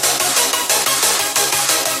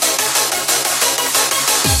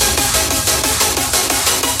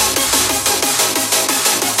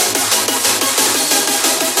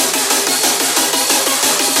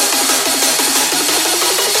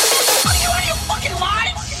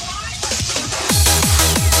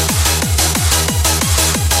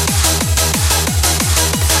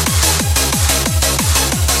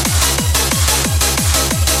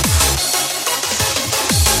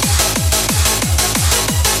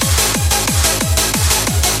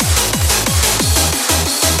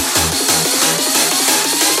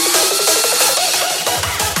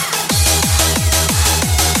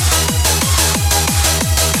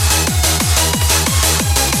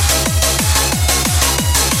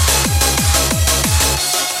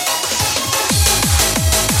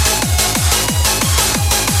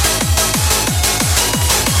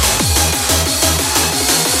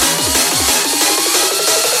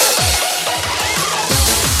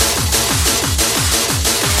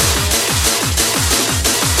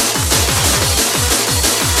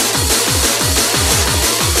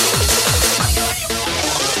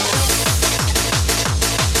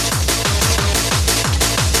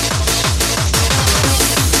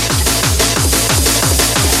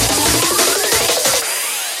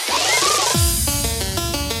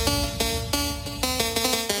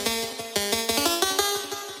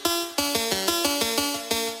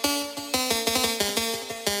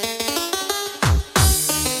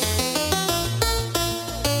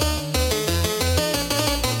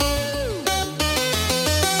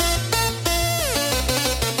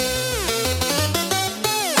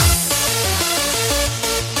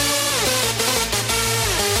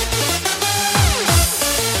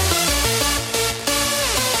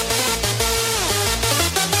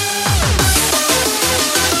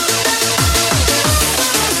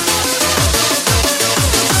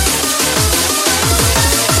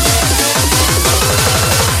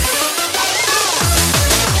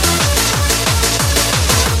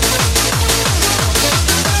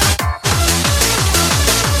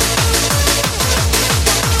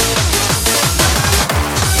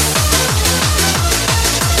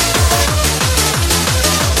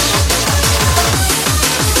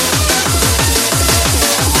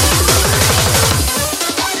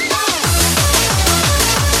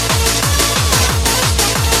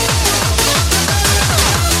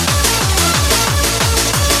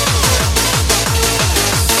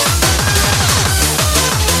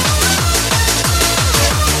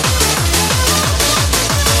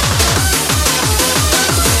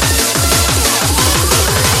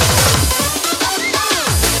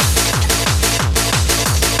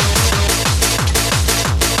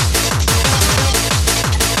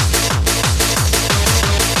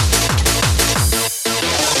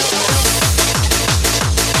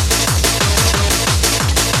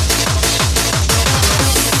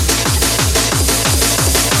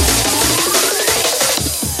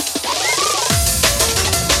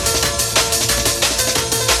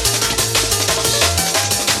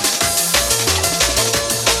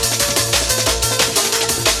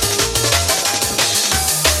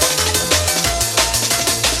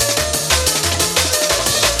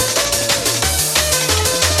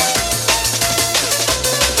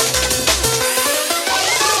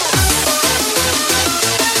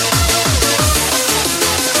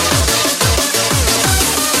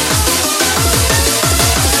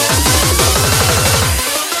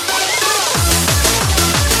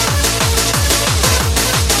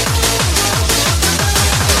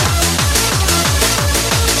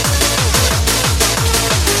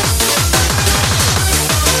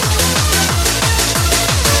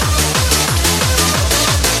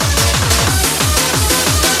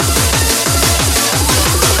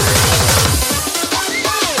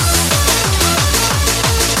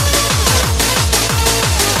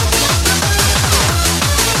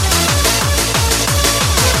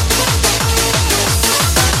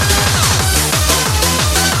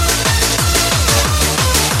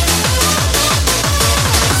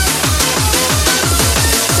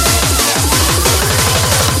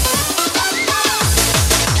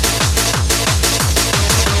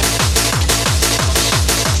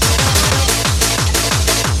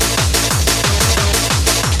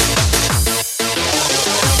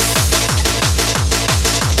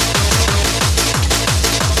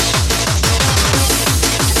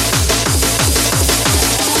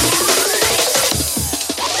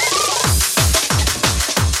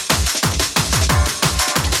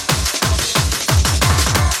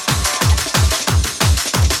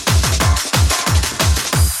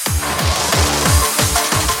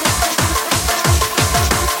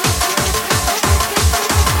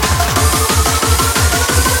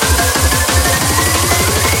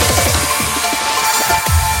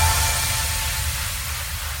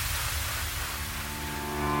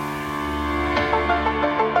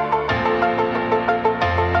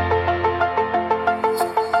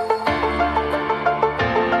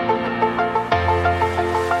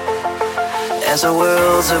As the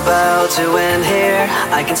world's about to end here,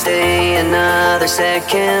 I can stay another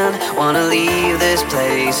second. Wanna leave this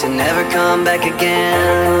place and never come back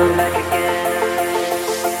again.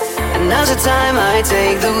 And now's the time I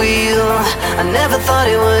take the wheel. I never thought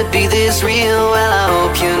it would be this real. Well, I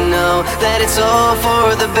hope you know that it's all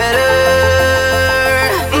for the better.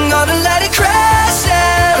 I'm gonna let it crash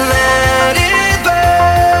and let it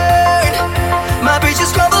burn. My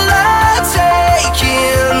bridges crumble, I'm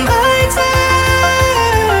taking my time.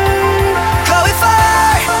 Call it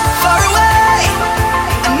far, far away.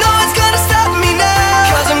 I know it's gonna stop me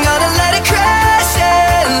now, 'cause I'm gonna let it crash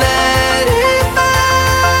and let it burn.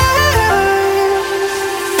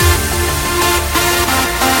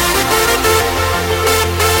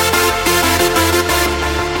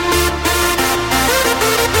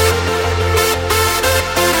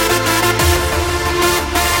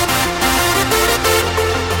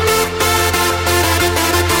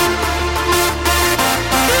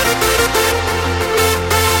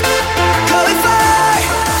 Call it far,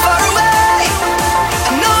 far away.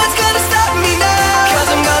 I know it's gonna stop me now, 'cause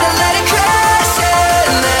I'm gonna let it crash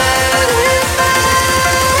and let it burn.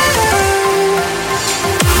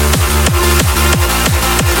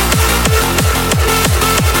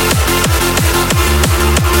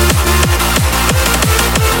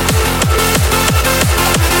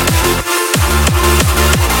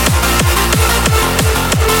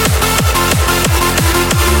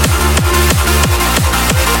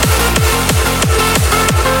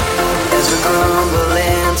 As we crumble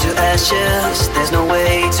into ashes, there's no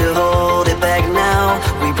way to hold it back now.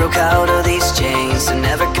 We broke out of these chains to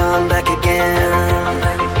never come back again.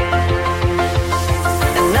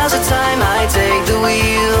 And now's the time I take the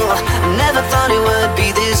wheel. I never thought it would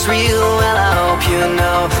be this real. Well, I hope you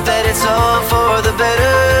know that it's all for the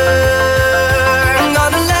better. I'm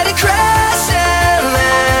gonna let it crash and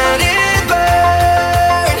let it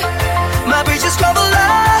burn. My bridges crumble,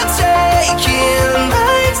 I'm taking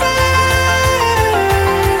my time.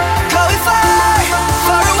 Call it far,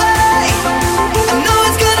 far away. I know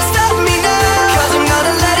it's gonna stop me now, 'cause I'm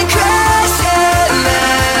gonna let it crash and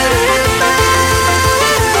let it burn.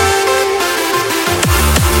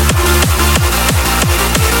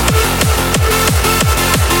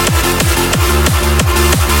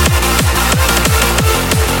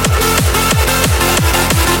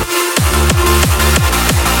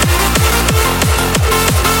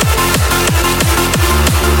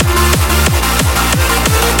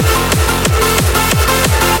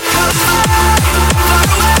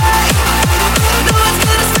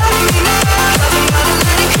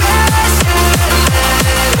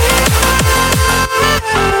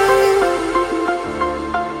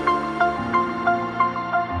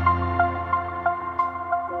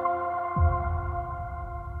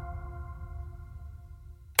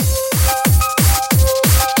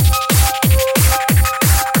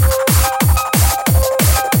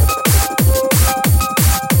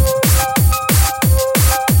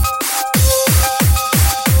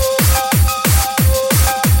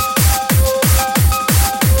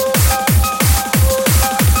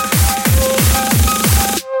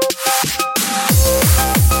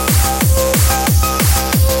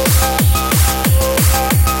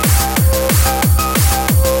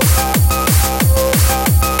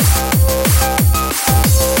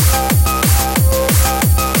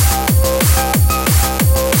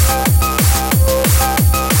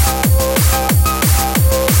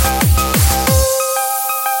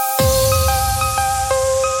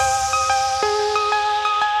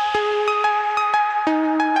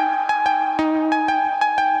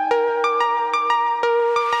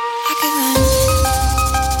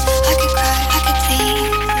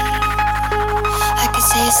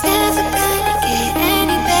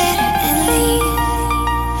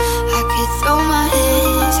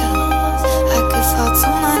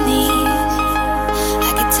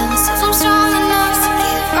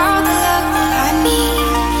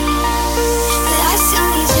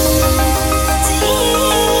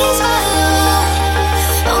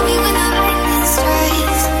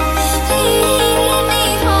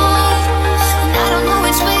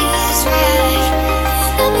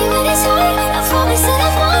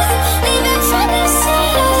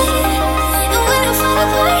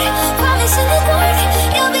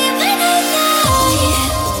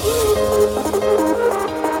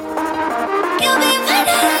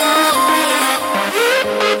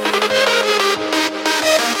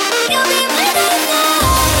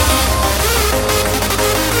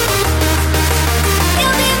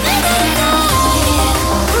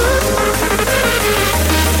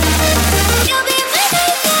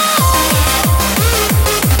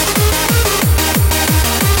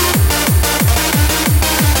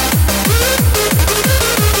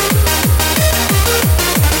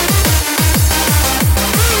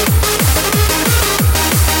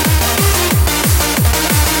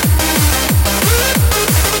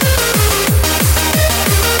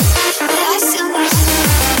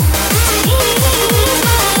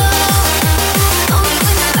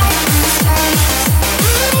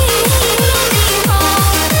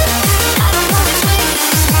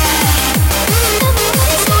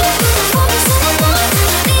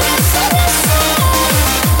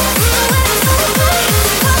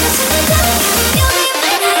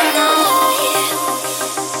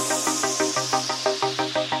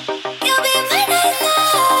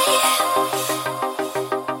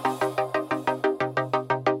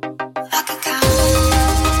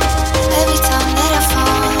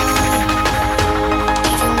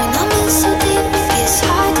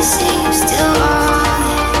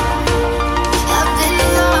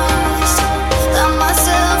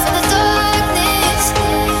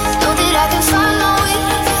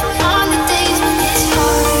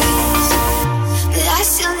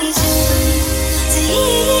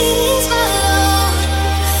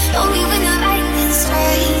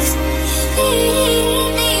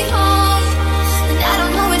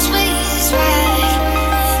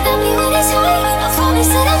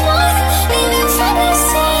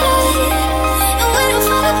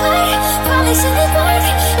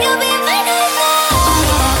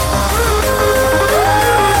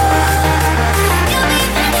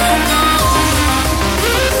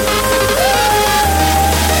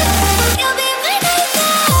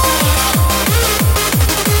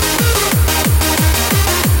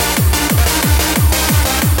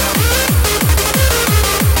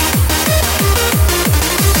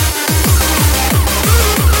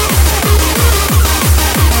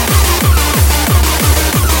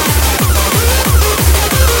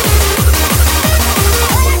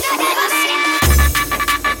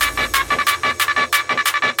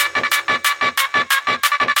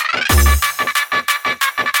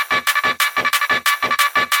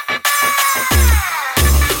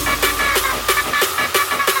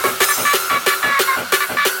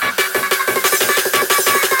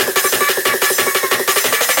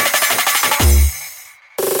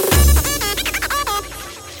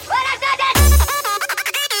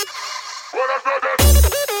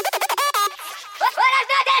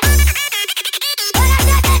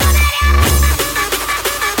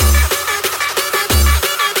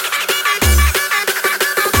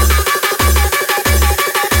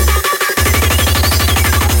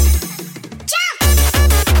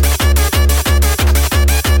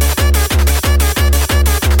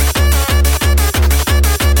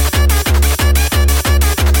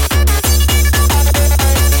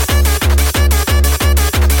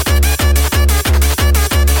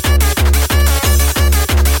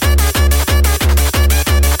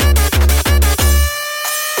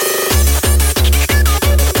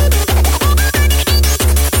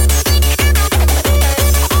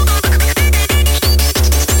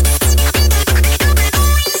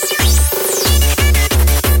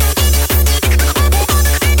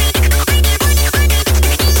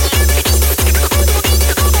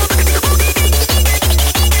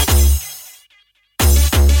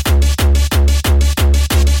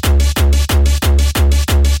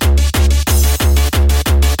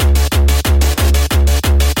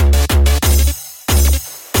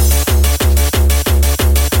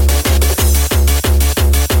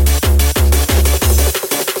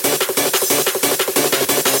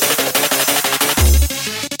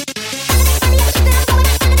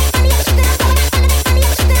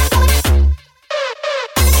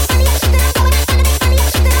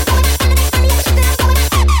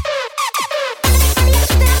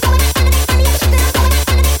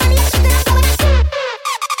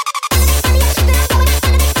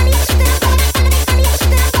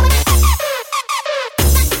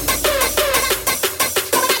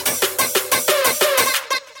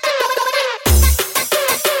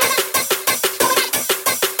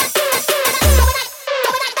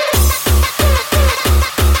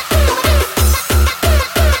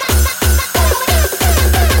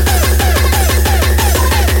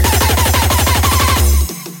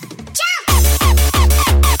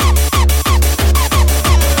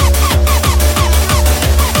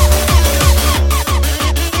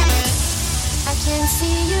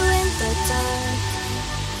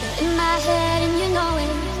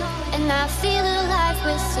 I feel alive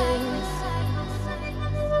with you.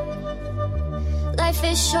 Life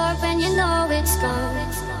is short when you know it's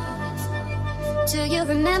gone. Do you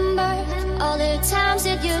remember all the times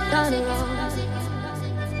that you've done it wrong?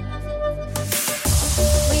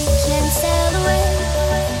 We can sail away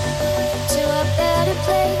to a better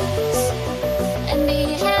place and be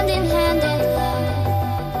hand in hand in love.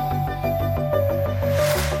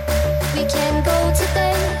 We can go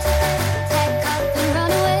today, pack up and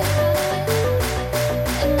run away,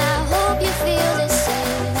 and I hope you feel the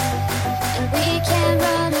same, and we can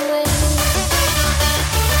run away.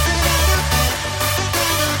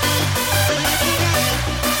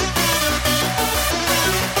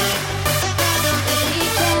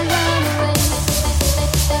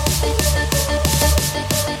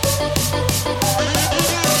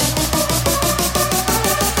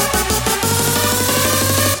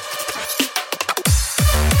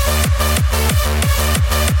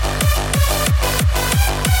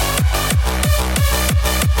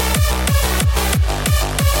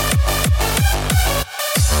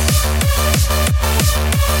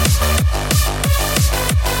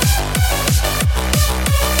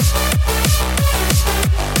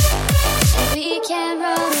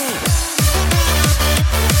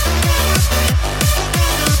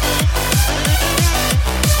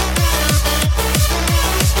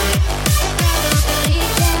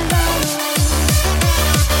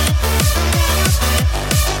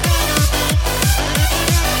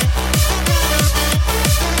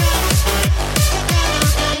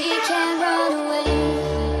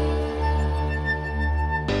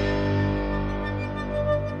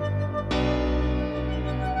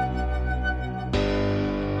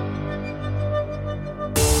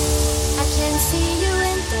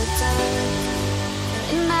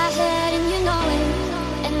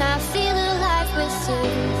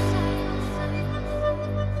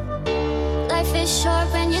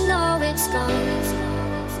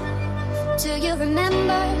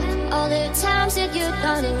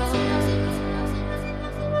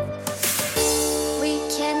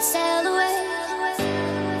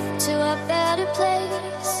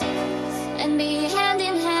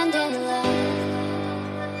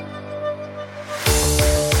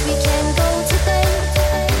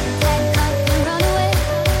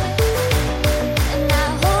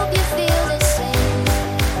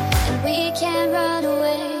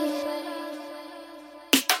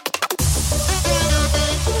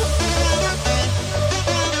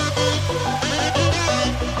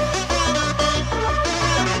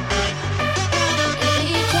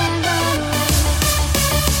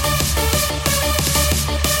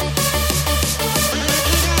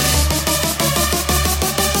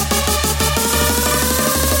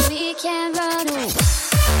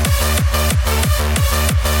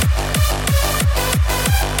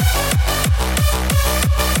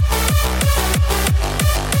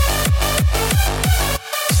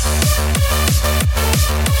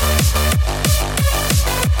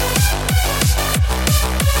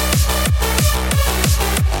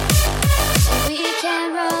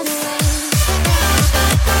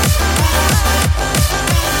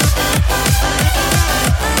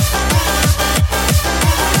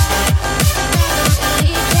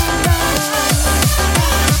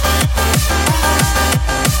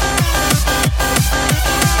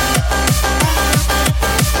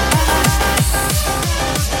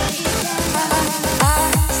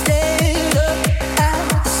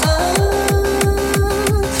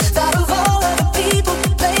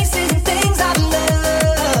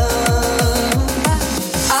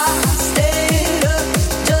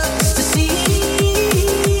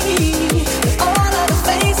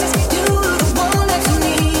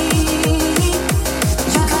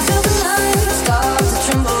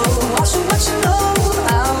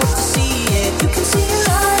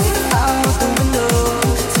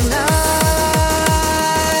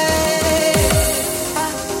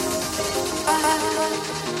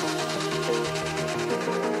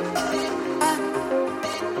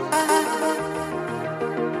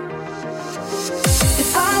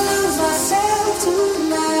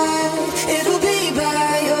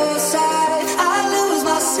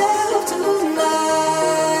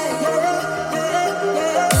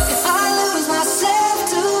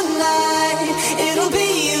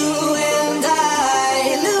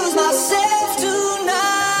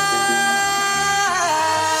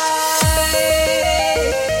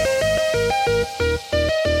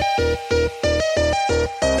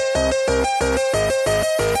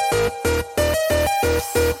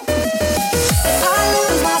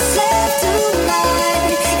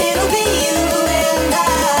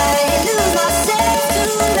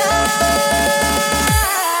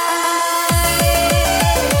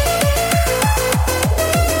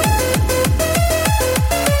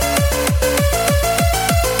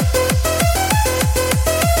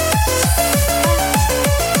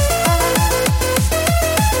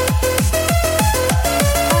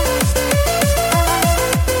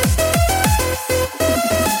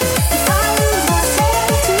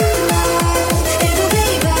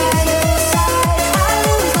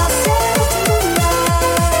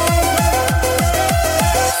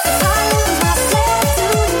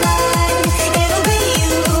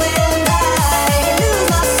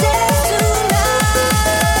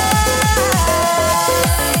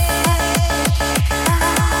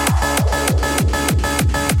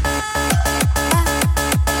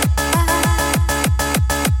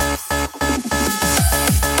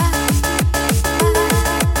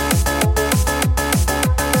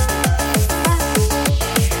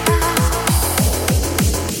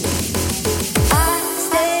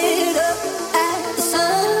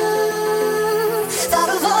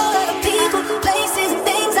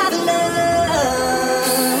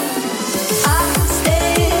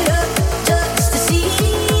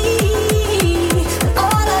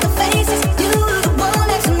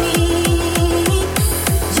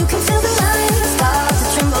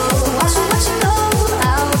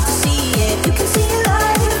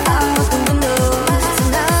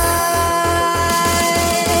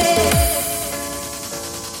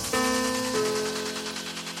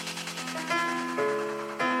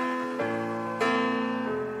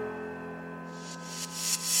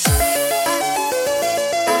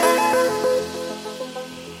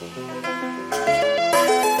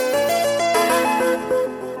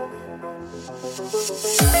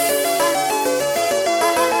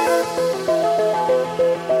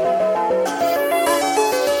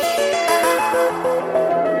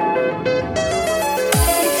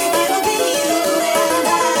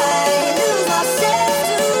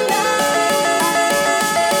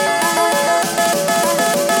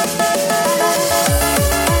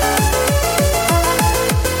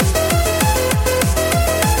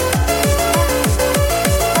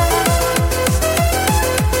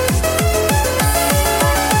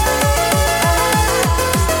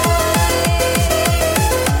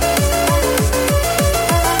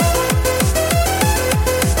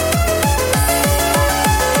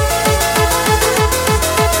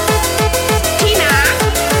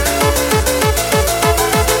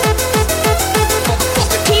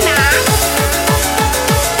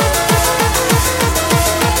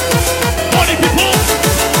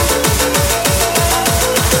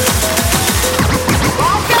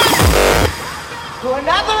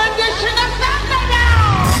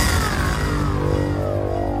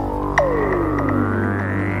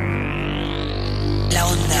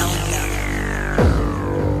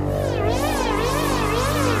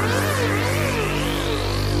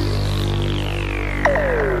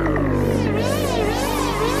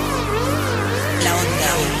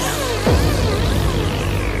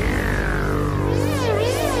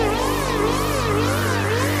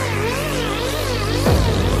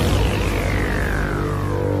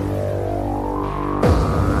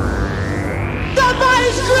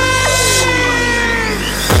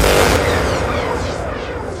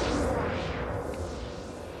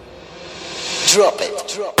 Drop it.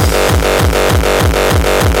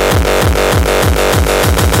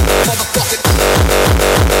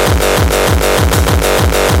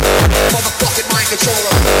 Motherfucking mind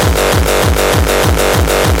controller.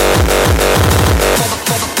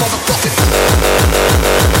 Motherfucking.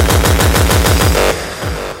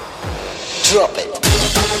 Drop it.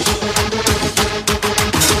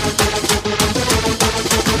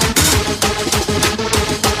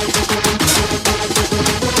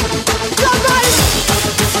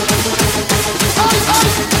 Oh, oh.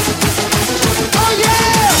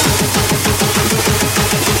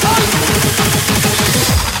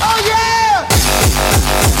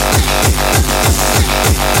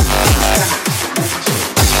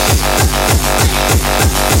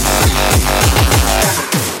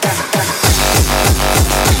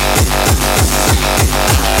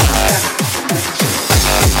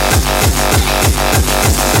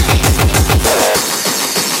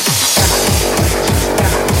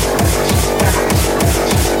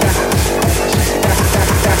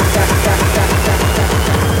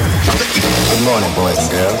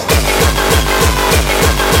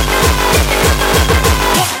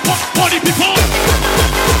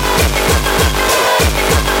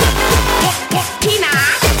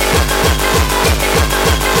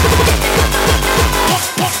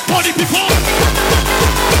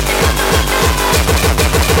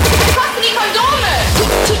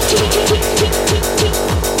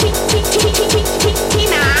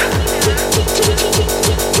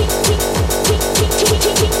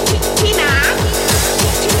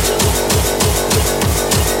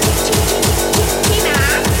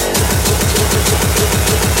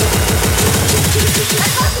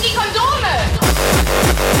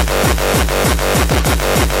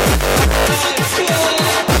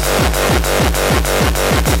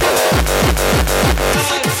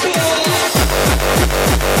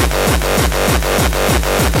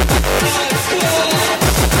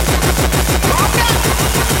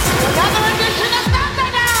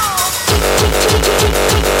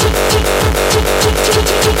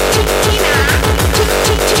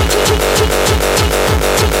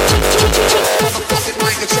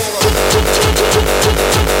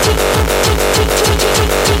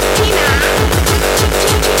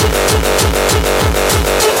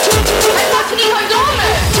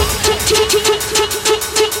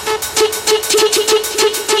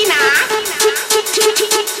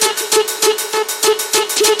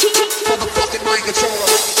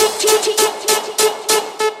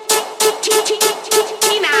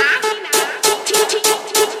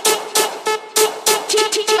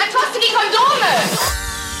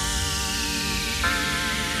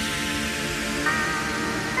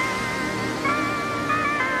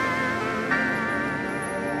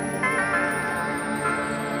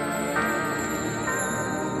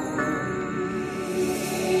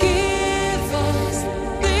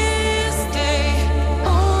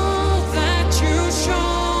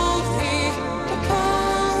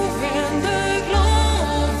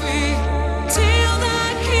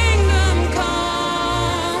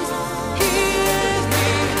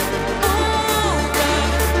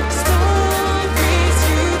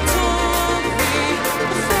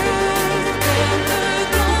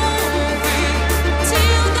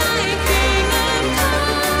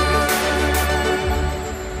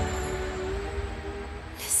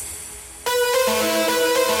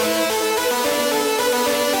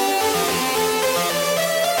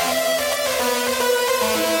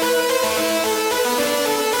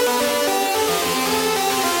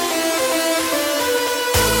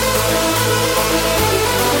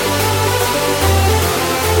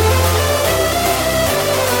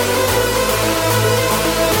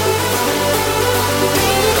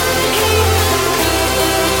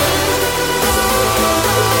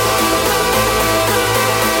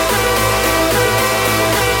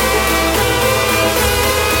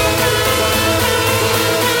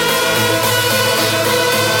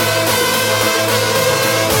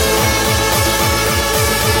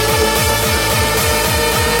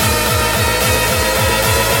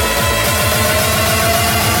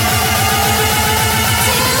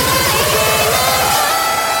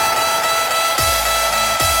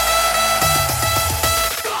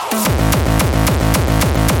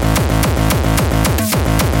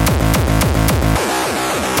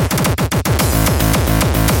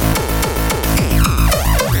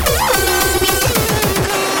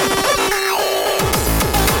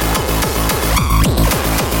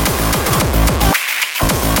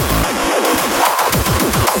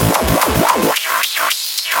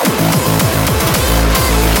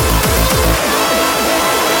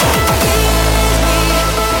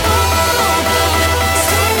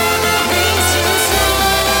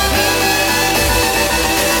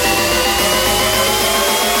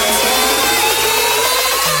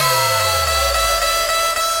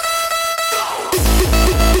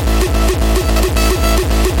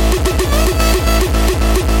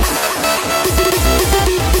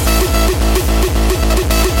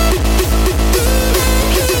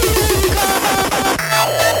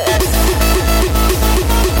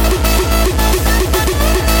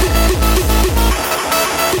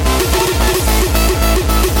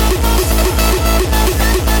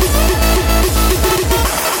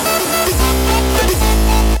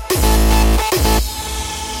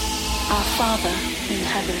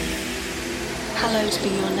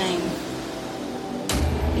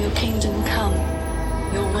 Your kingdom come,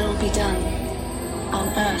 your will be done, on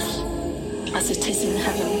earth as it is in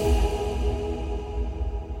heaven.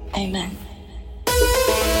 Amen.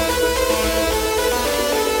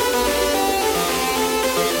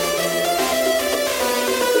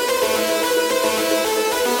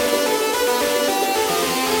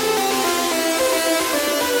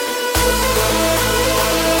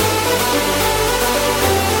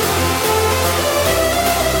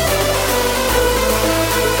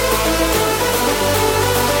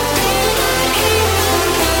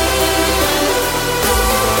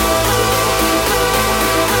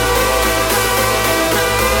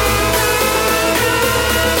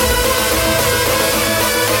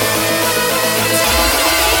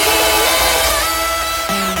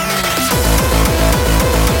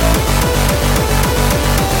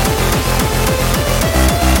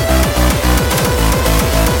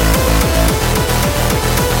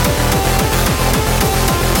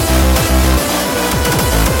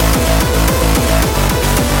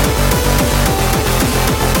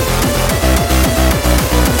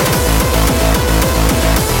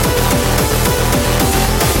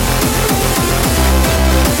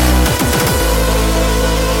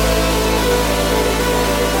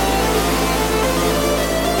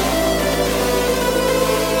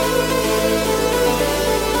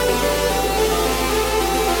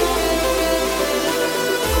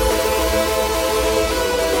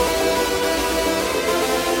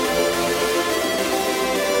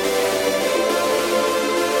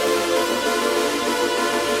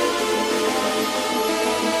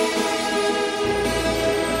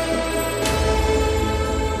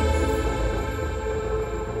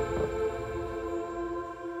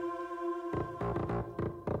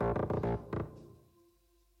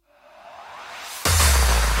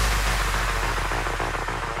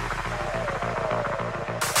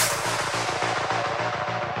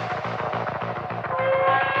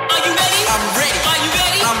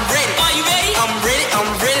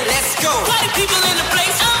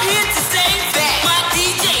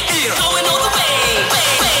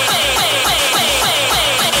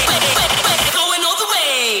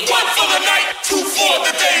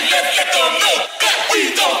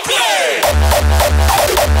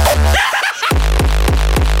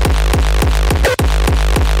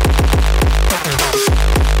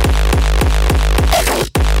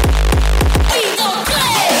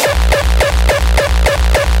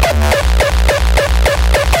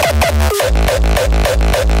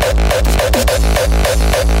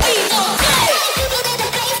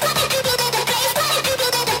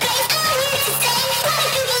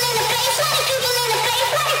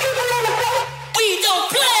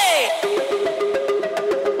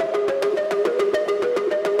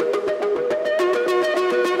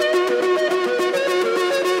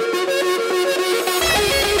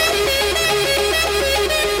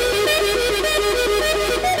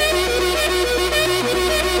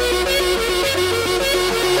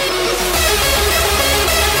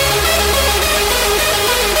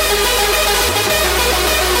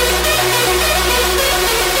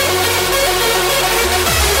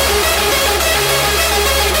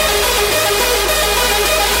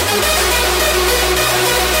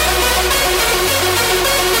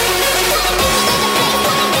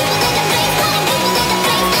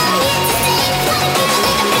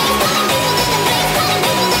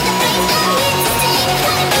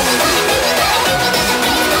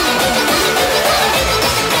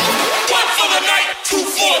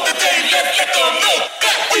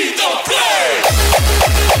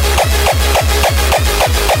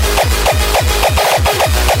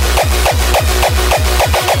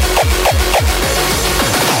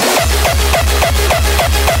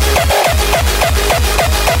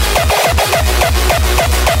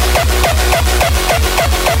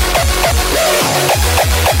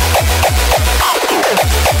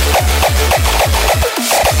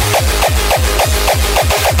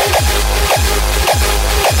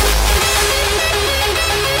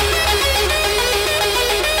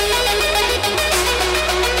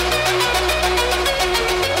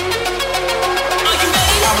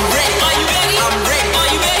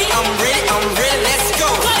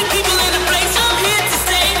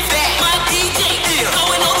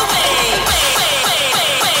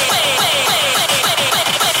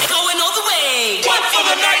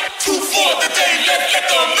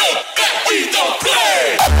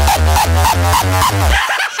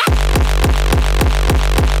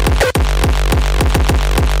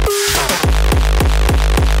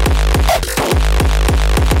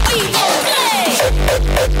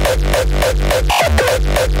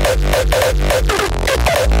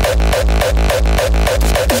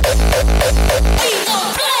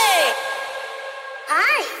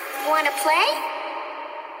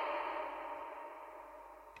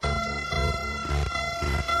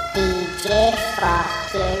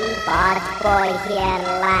 fucking bad boy here,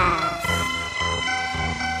 lads.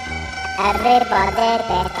 Everybody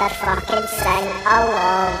better fucking sing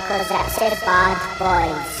along, cause it's a bad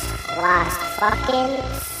boys last fucking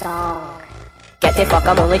song. Get the fuck,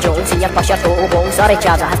 I'm only joking, seen you push your total bone. Sorry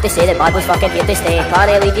Charles, I have to say that bad boys fucking here to stay.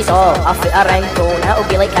 Can't leave these all, I foot a ringtone. It'll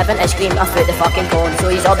be like having ice cream, I foot the fucking cone. So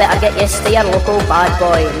he's all better get used to your local bad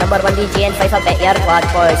boy. Number one DJ and Fife, I bet you're glad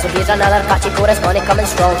boy. So here's another catchy chorus, money coming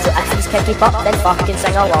strong. So if he's can keep up, then fucking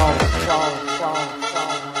sing along.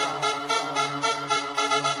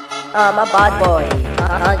 I'm a bad boy,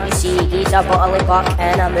 can't you see? He's a bottle of buck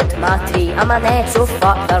and I'm out my tree. I'm an head so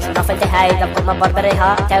fucked, there's nothing to hide. I've got my Burberry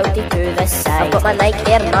hat tilted to the side. I've got my Nike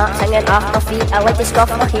Air Max hanging off my feet. I like to scuff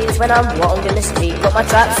my heels when I'm walking down the street. Got my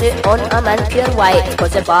tracksuit on, I'm in pure white,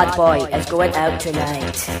 cause the bad boy is going out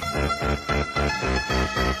tonight.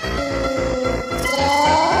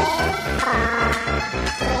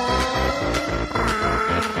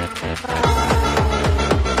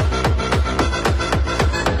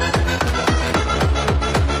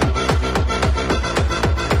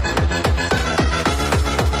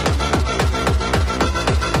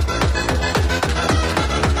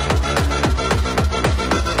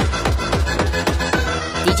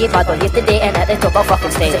 DJ Bad Boy here today and at the top of fucking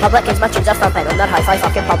stage. The public kids, my tunes are thumping on their hi-fi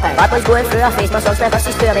fucking pumping. Bad Boys going through a phase, my songs never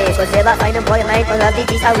cease to amaze. Cause they're that fine and boy mind, but our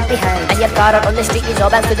DJs I leave behind. In your car or on the street, you's all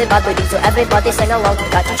bound to the Bad Boy beat. So everybody sing along to the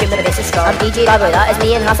catchy tune with the bass is strong. I'm DJ Bad Boy, that is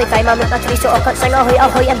me, and half the time I'm with my tree. So I'll cut sing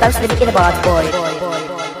ahoy and bounce to the beat of the Bad Boy.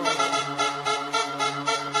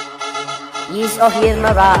 Ye's all hear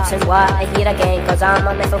my raps and what I hear again, cause I'm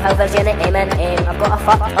a mental health version of Eminem. I've got a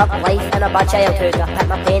fucked up life and a bad childhood. I put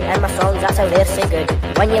my pain in my songs, that's how they're so good.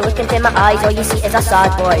 When you look into my eyes, all you see is a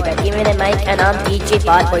sad boy. But give me the mic and I'm DJ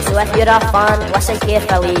Bad Boy. So if you're a fan, listen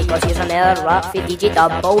carefully, cause here's another rap for DJ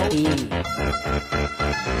Double B.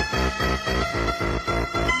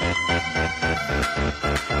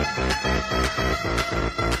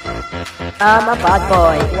 I'm a bad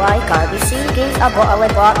boy, why can't you see? He's a bottle of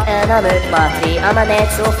black and I'm out my tree. I'm an head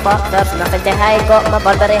so fucked, there's nothing to hide. Got my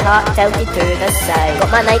Burberry hat tilted to the side. Got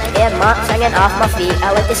my Nike Air Max hanging off my feet.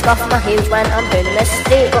 I like to scuff my heels when I'm down the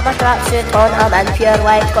street. Got my tracksuit on, I'm in pure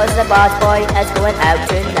white, cause the bad boy is going out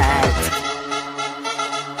tonight.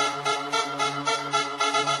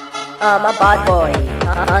 I'm a bad boy,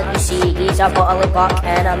 can't you see? He's a bottle of buck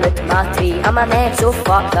and I'm out my tree. I'm an head so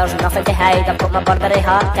fucked, there's nothing to hide. I've got my Burberry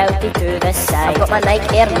hat tilted to the side. I've got my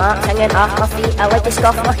Nike Air Max hanging off my feet. I like to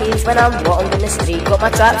scuff my heels when I'm walking down the street. Got my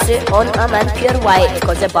tracksuit on, I'm in pure white,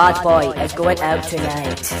 cause the bad boy is going out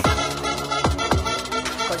tonight.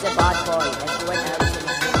 Cause the bad boy is going out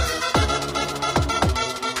tonight.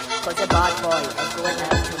 Cause the bad boy is going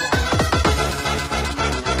out tonight.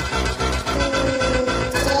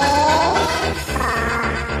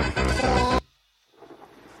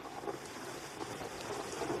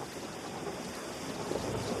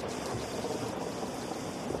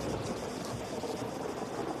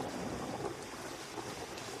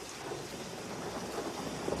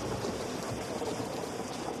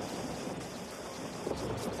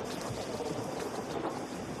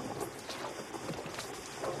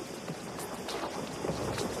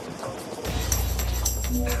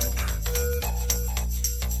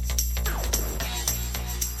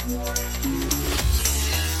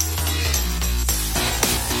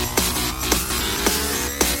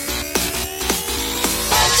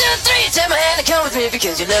 Take my hand and come with me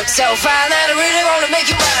because you look so fine that I really wanna make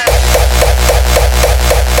you mine.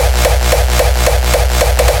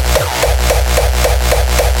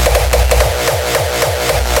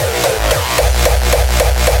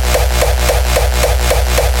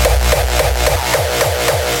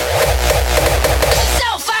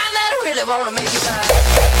 So fine that I really wanna make you mine.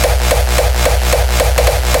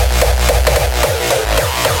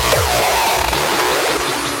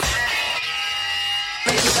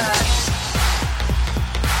 Make you mine.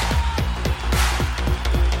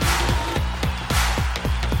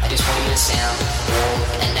 Sound warm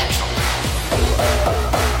and natural.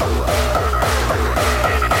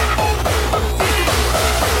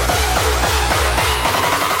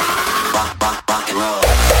 Rock and roll.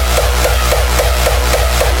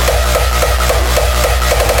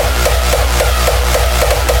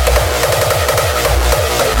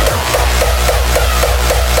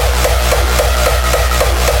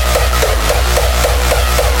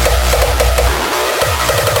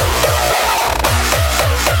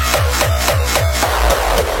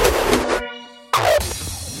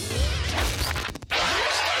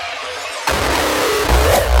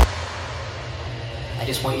 I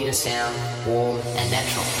just want you to sound warm and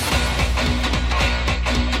natural.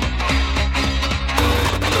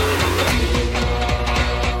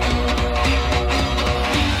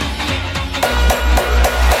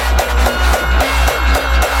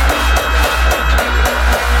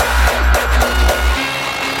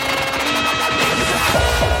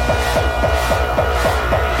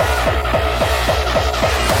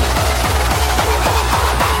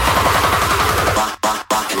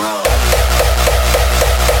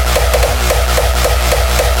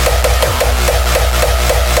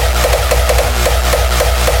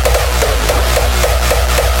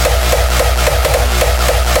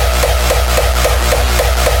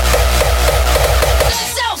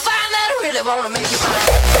 really wanna make you mine.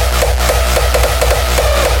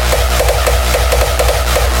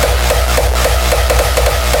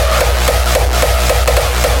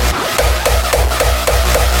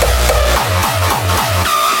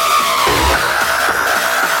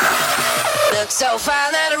 Look so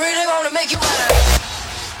fine that I really wanna make you mine.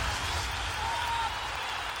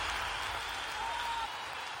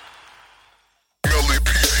 Melly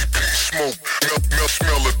PCP smoke,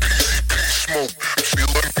 smell it PCP smoke. Feel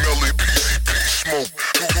like Melly PCP smoke.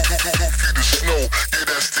 2 feet of snow, yeah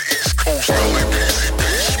that's the East Coast. Melly PCP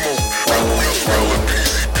smoke, smell it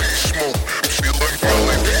PCP smoke. Feel like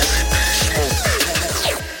Melly PCP smoke.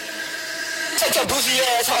 Take your bougie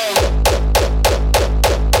ass home.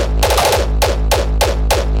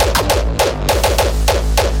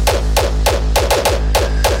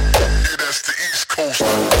 Yeah that's the East Coast.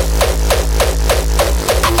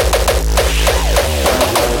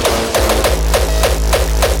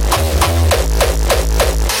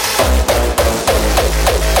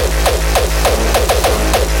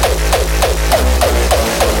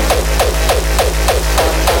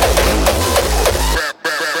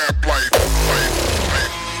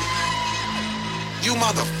 You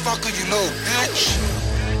motherfucker, you little bitch.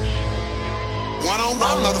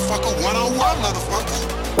 One-on-one, motherfucker. One-on-one, motherfucker.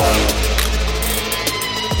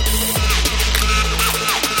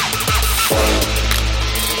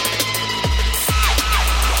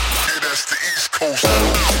 Yeah, that's the East Coast.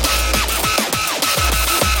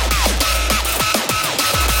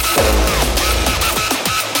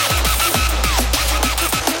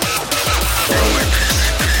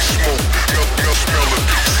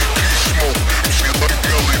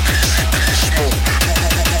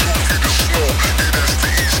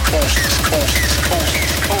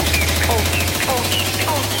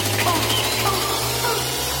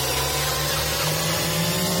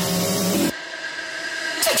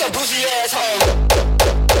 Take your bougie ass home.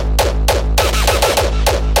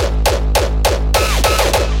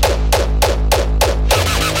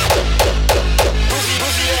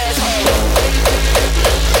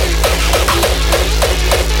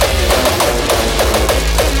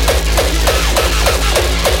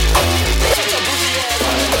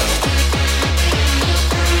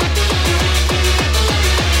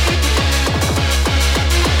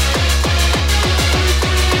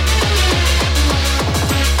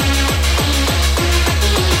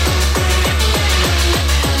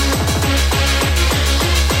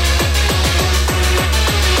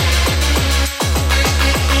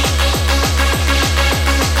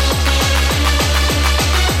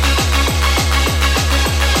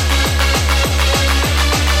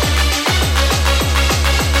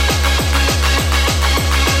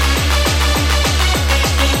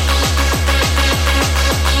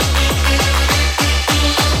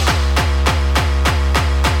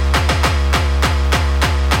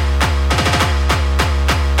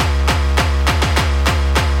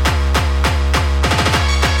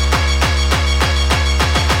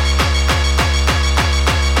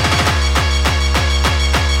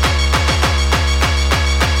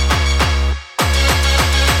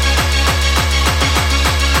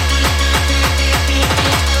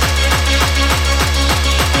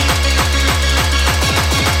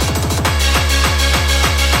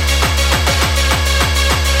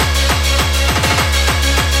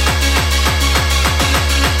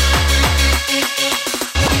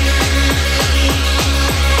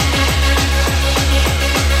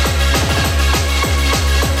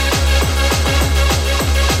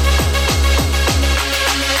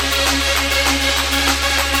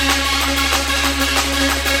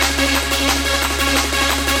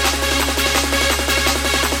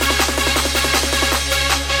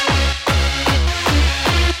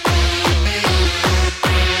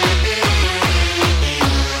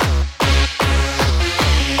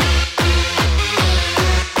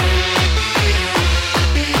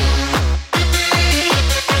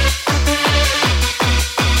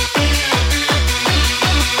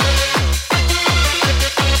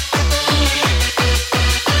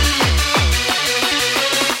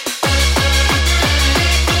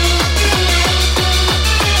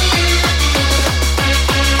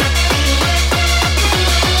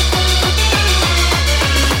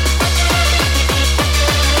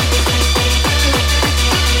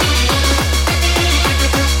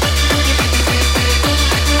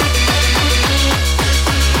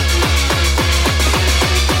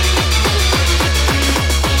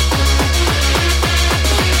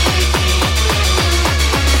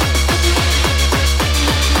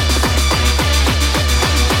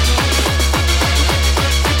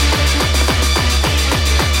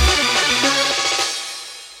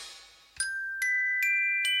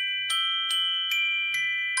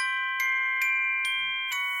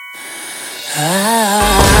 I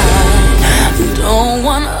don't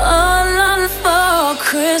want a lot for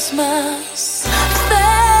Christmas.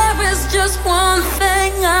 There is just one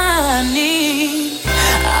thing I need.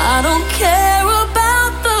 I don't care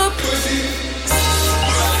about the presents.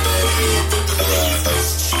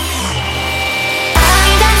 I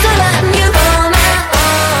got to love you for my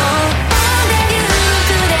own. More than you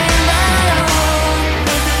could ever own.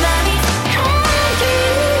 It's money on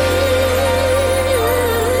you.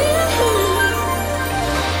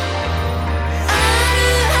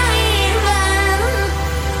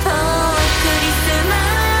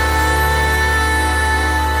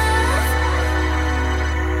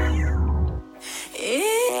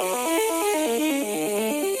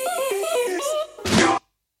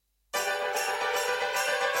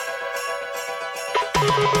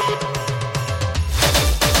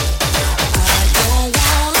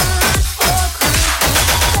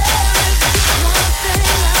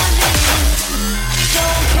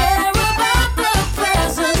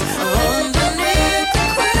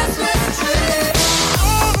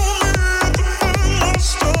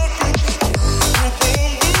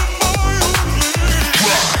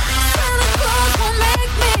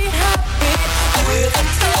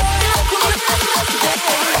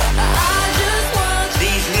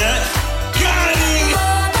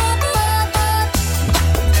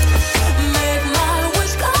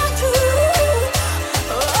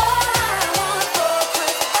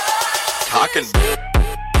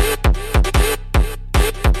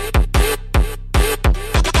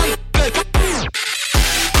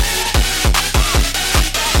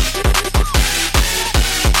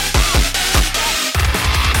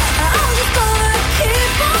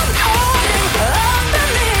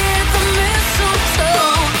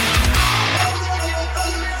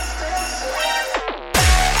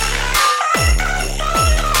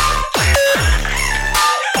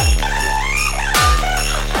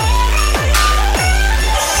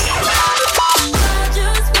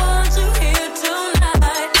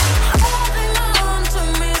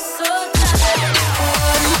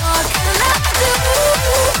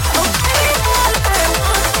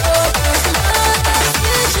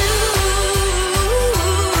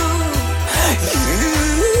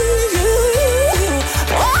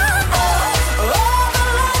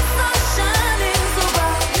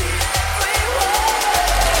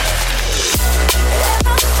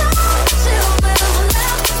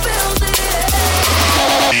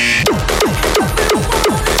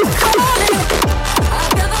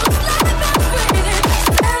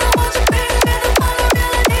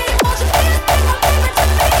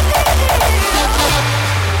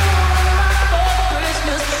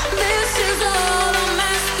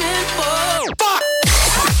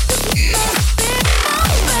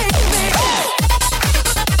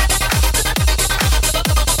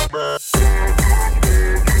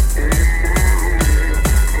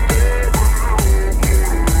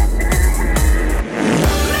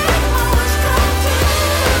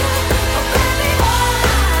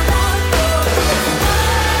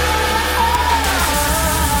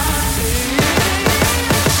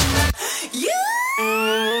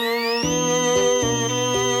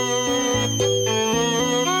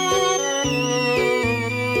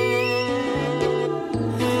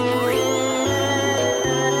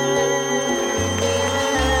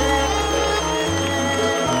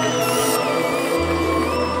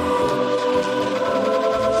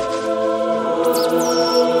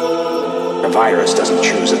 virus doesn't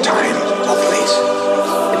choose a time or place.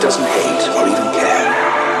 It doesn't hate or even care.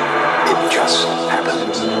 It just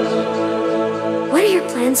happens. What are your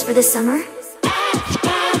plans for the summer?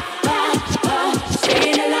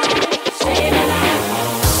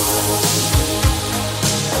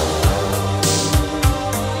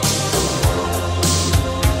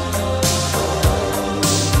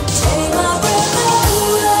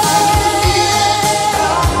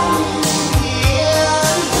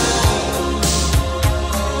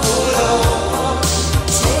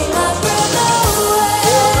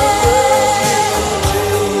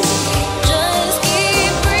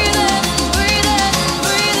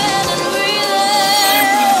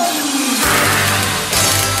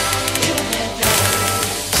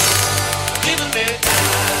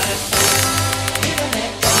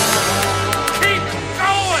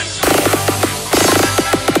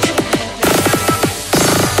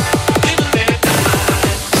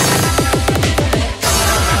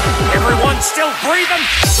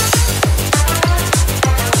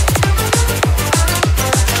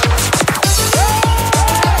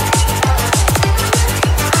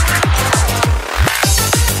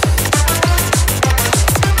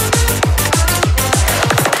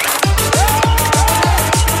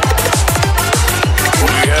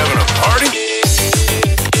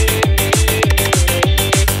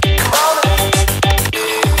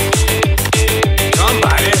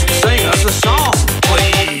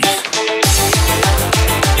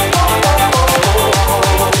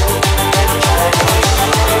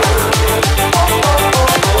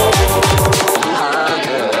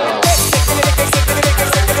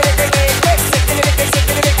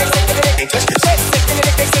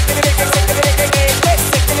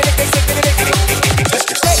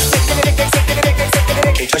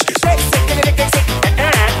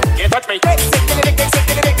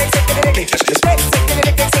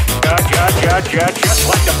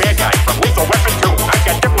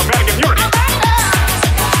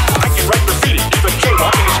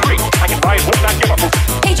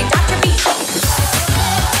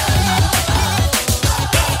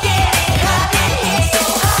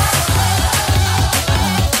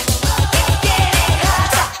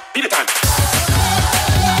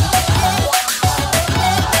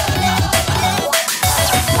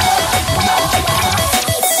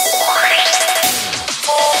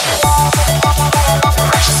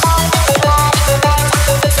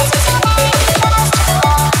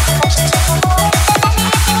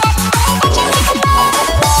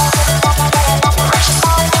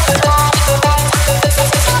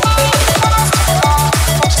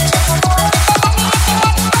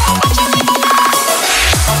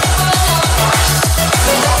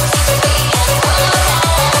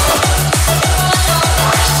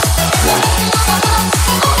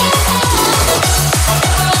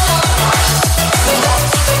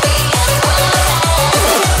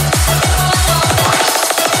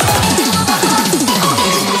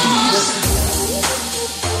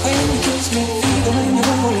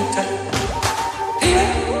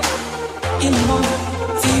 in the morning,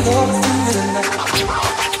 fever through the night.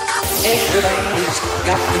 Everybody's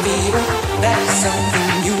got the fever, that's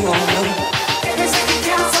something you all know. Every second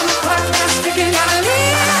counts on the clock, now sticking out a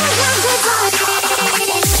lead.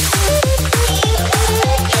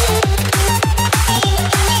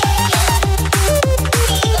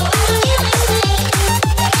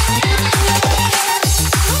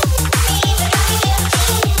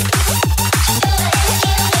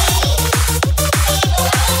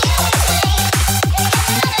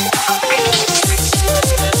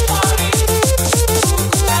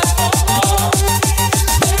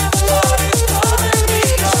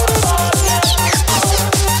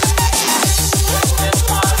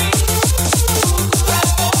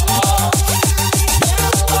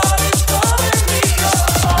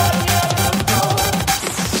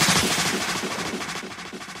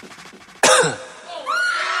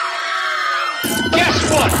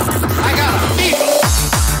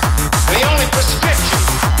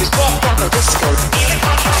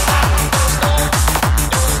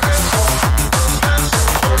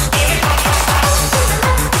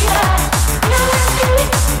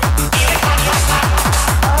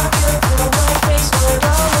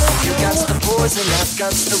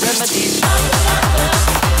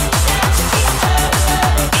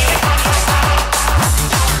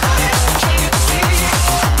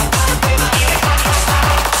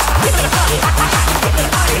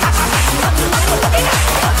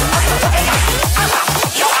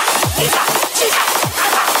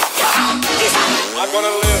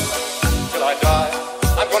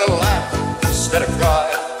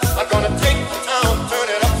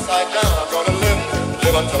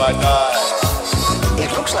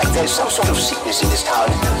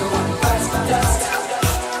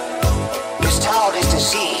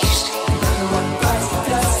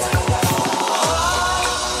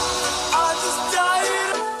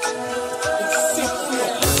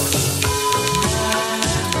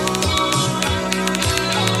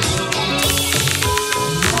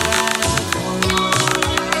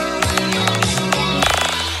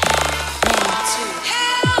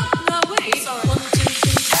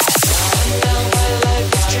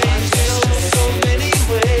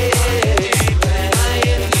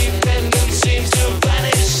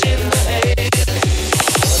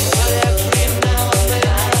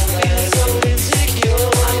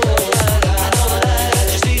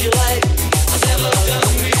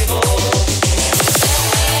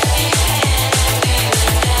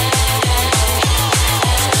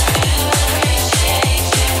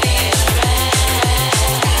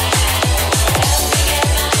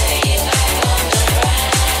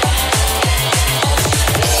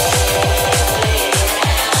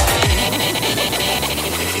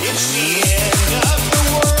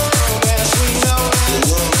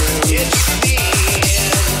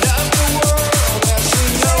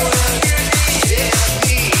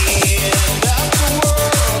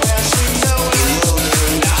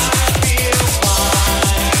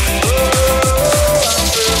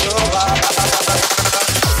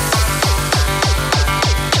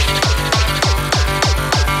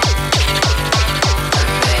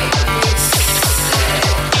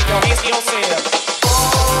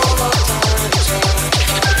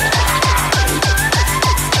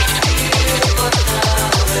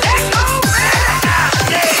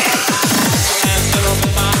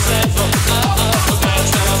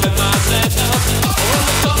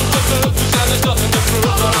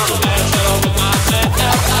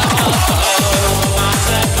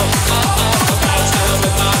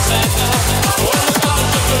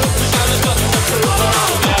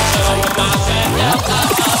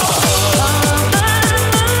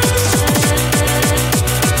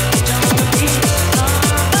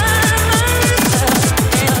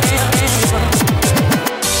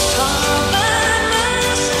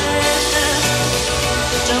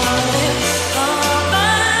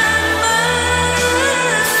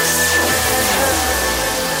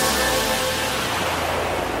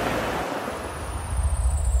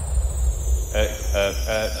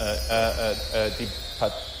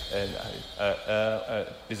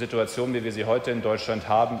 Die Situation, wie wir sie heute in Deutschland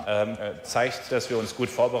haben, zeigt, dass wir uns gut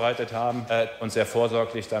vorbereitet haben und sehr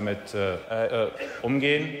vorsorglich damit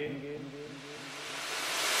umgehen.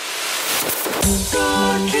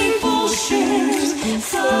 Fucking bullshit,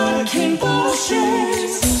 fucking bullshit,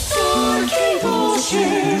 fucking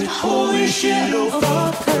bullshit, holy shit, oh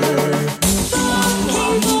fucker.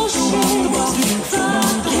 Fucking bullshit,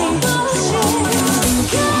 fucking bullshit,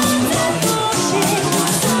 God, that bullshit,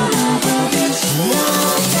 son of a bitch,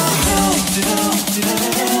 what the hell?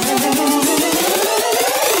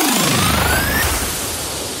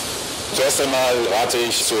 Zuerst einmal rate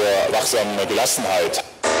ich zur wachsamen Gelassenheit.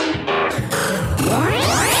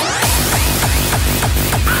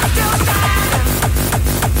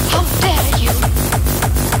 How dare you?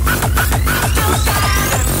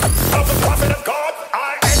 Of the prophet of God,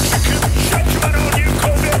 I execute judgment on you,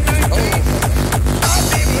 COVID-19. I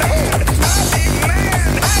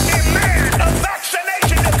demand a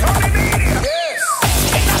vaccination to come immediate. Yes.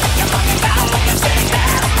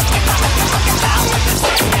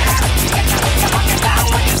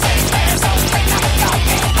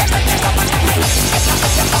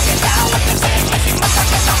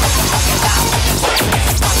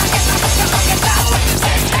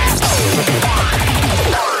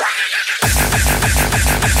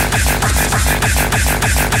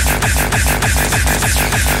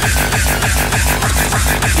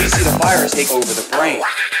 We see the virus take over the brain.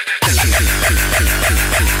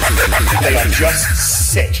 They are just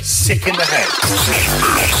sick in the head.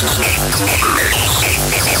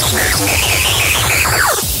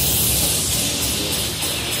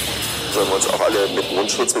 Sollen wir uns auch alle mit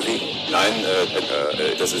Mundschutz bewegen? Nein,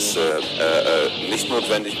 das ist nicht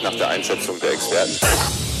notwendig nach der Einschätzung der Experten.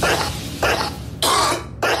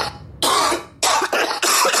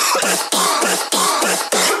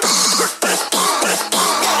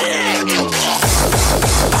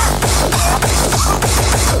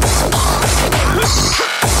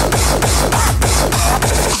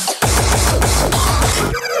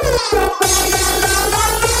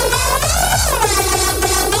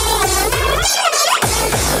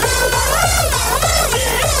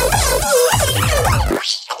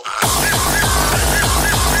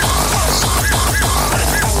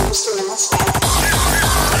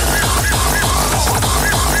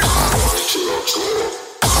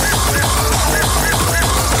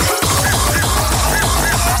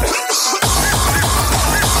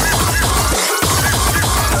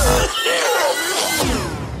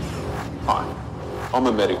 I'm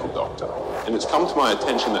a medical doctor, and it's come to my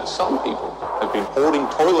attention that some people have been hoarding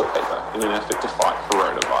toilet paper in an effort to fight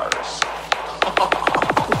coronavirus.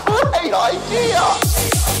 Great idea!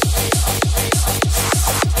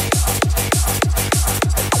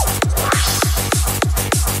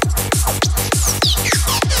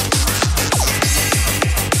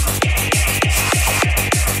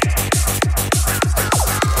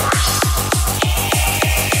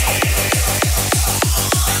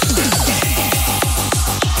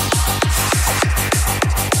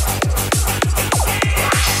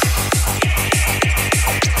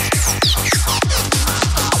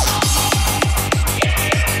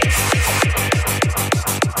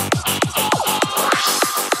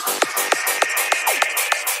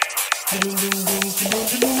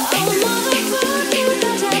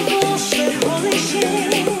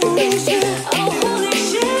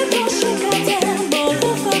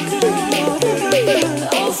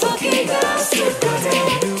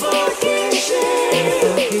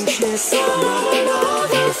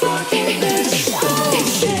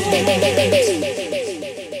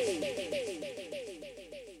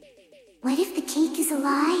 What if the cake is a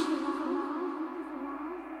lie?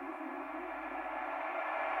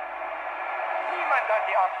 Niemand hat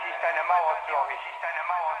die Absicht, eine Mauer zu errichten.